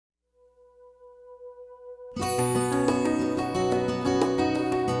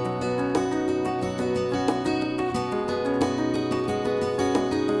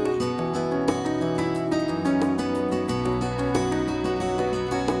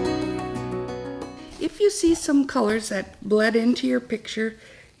if you see some colors that bled into your picture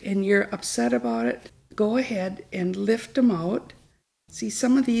and you're upset about it, go ahead and lift them out. See,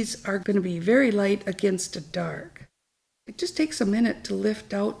 some of these are going to be very light against a dark. It just takes a minute to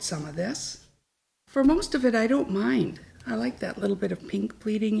lift out some of this. For most of it, I don't mind. I like that little bit of pink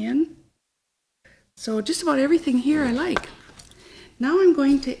bleeding in. So just about everything here I like. Now I'm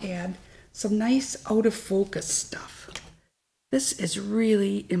going to add some nice out of focus stuff. This is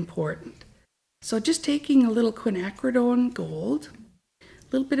really important. So just taking a little quinacridone gold, a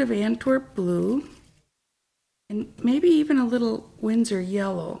little bit of Antwerp blue, and maybe even a little Winsor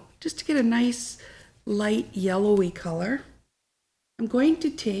yellow, just to get a nice light yellowy color. I'm going to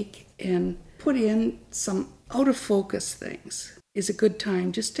take and put in some out of focus things. Is a good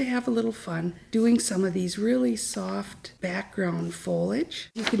time just to have a little fun doing some of these really soft background foliage.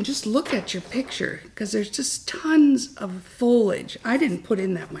 You can just look at your picture because there's just tons of foliage. I didn't put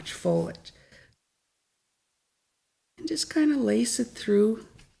in that much foliage. And just kind of lace it through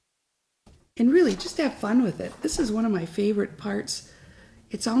and really just have fun with it. This is one of my favorite parts.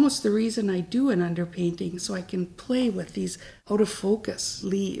 It's almost the reason I do an underpainting, so I can play with these out of focus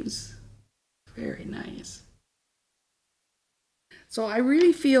leaves. Very nice. So I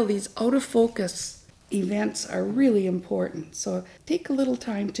really feel these out of focus events are really important. So take a little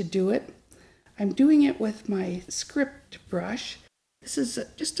time to do it. I'm doing it with my script brush. This is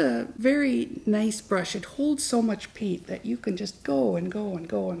just a very nice brush. It holds so much paint that you can just go and go and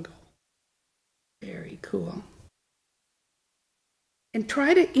go and go. Very cool. And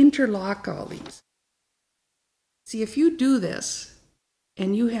try to interlock all these. See, if you do this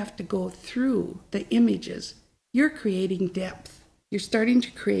and you have to go through the images, you're creating depth. You're starting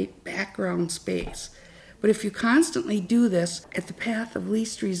to create background space. But if you constantly do this at the path of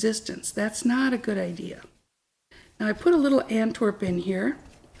least resistance, that's not a good idea. Now I put a little Antwerp in here.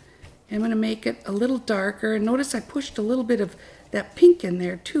 I'm going to make it a little darker. And notice I pushed a little bit of that pink in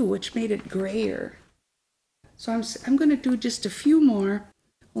there too, which made it grayer. So I'm going to do just a few more,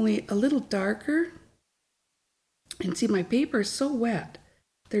 only a little darker. And see, my paper is so wet,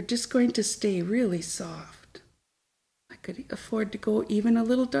 they're just going to stay really soft. I could afford to go even a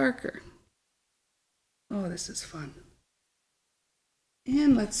little darker. Oh, this is fun.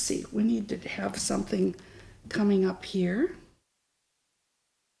 And let's see, we need to have something coming up here.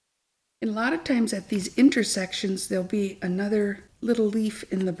 And a lot of times at these intersections, there'll be another little leaf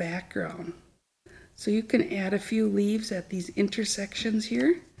in the background. So you can add a few leaves at these intersections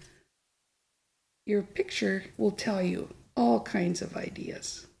here. Your picture will tell you all kinds of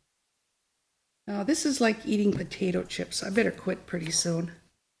ideas. Now this is like eating potato chips. I better quit pretty soon.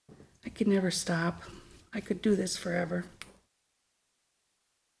 I could never stop. I could do this forever.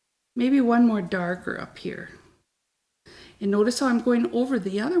 Maybe one more darker up here. And notice how I'm going over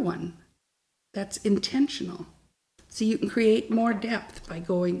the other one. That's intentional. So you can create more depth by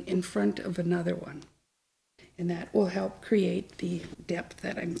going in front of another one. And that will help create the depth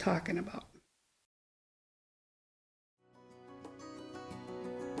that I'm talking about.